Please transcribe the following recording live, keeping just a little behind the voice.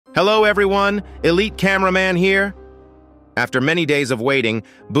Hello everyone, Elite Cameraman here. After many days of waiting,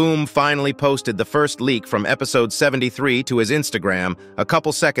 Boom finally posted the first leak from episode 73 to his Instagram a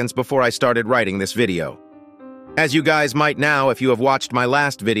couple seconds before I started writing this video. As you guys might now if you have watched my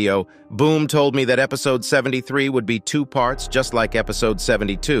last video, Boom told me that episode 73 would be 2 parts just like episode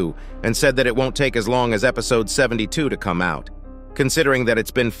 72 and said that it won't take as long as episode 72 to come out. Considering that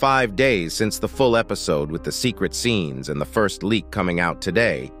it's been 5 days since the full episode with the secret scenes and the first leak coming out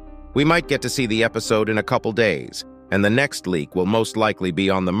today, we might get to see the episode in a couple days, and the next leak will most likely be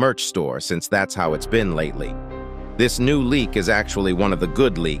on the merch store since that's how it's been lately. This new leak is actually one of the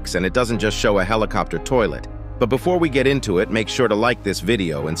good leaks, and it doesn't just show a helicopter toilet. But before we get into it, make sure to like this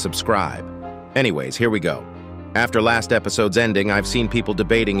video and subscribe. Anyways, here we go. After last episode's ending, I've seen people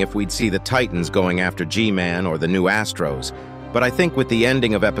debating if we'd see the Titans going after G-Man or the new Astros, but I think with the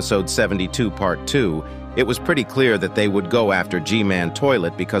ending of episode 72 part 2, it was pretty clear that they would go after G-Man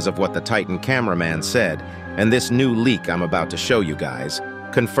Toilet because of what the Titan Cameraman said, and this new leak I'm about to show you guys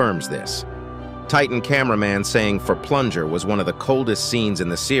confirms this. Titan Cameraman saying for Plunger was one of the coldest scenes in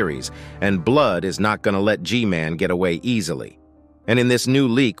the series, and blood is not gonna let G-Man get away easily. And in this new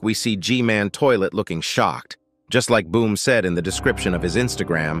leak, we see G-Man Toilet looking shocked, just like Boom said in the description of his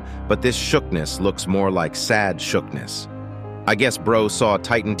Instagram, but this shookness looks more like sad shookness. I guess bro saw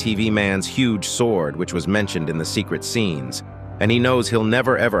Titan TV Man's huge sword, which was mentioned in the secret scenes, and he knows he'll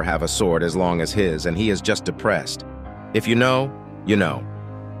never ever have a sword as long as his, and he is just depressed. If you know, you know.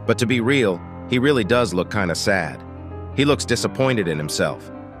 But to be real, he really does look kinda sad. He looks disappointed in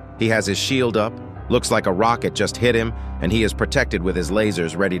himself. He has his shield up, looks like a rocket just hit him, and he is protected with his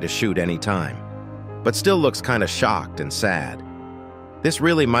lasers ready to shoot any time. But still looks kinda shocked and sad. This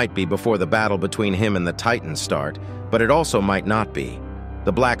really might be before the battle between him and the Titans start, but it also might not be.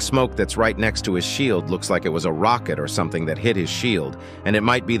 The black smoke that's right next to his shield looks like it was a rocket or something that hit his shield, and it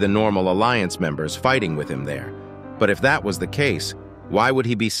might be the normal Alliance members fighting with him there. But if that was the case, why would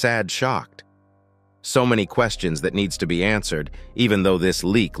he be sad shocked? So many questions that needs to be answered. Even though this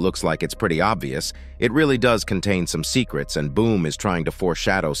leak looks like it's pretty obvious, it really does contain some secrets, and Boom is trying to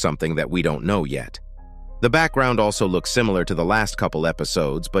foreshadow something that we don't know yet. The background also looks similar to the last couple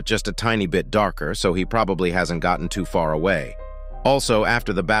episodes, but just a tiny bit darker, so he probably hasn't gotten too far away. Also,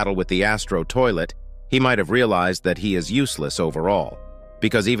 after the battle with the Astro Toilet, he might have realized that he is useless overall,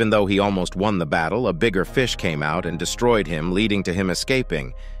 because even though he almost won the battle, a bigger fish came out and destroyed him, leading to him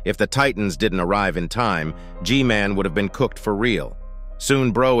escaping. If the Titans didn't arrive in time, G-Man would have been cooked for real.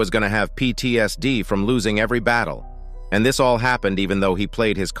 Soon bro is gonna have PTSD from losing every battle. And this all happened even though he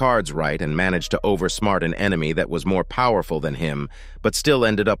played his cards right and managed to oversmart an enemy that was more powerful than him, but still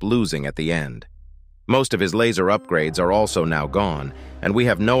ended up losing at the end. Most of his laser upgrades are also now gone, and we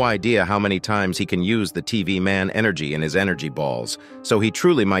have no idea how many times he can use the TV Man energy in his energy balls, so he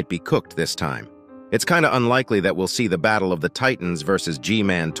truly might be cooked this time. It's kinda unlikely that we'll see the battle of the Titans versus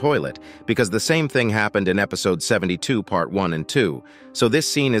G-Man Toilet, because the same thing happened in episode 72 part 1 and 2, so this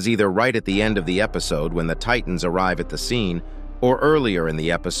scene is either right at the end of the episode when the Titans arrive at the scene, or earlier in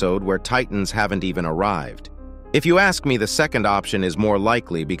the episode where Titans haven't even arrived. If you ask me, the second option is more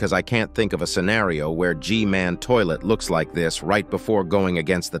likely because I can't think of a scenario where G-Man Toilet looks like this right before going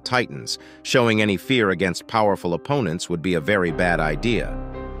against the Titans. Showing any fear against powerful opponents would be a very bad idea.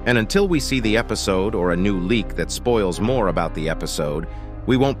 And until we see the episode or a new leak that spoils more about the episode,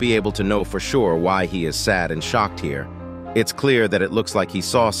 we won't be able to know for sure why he is sad and shocked here. It's clear that it looks like he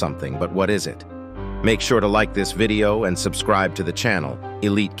saw something, but what is it? Make sure to like this video and subscribe to the channel.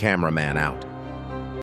 Elite Cameraman out.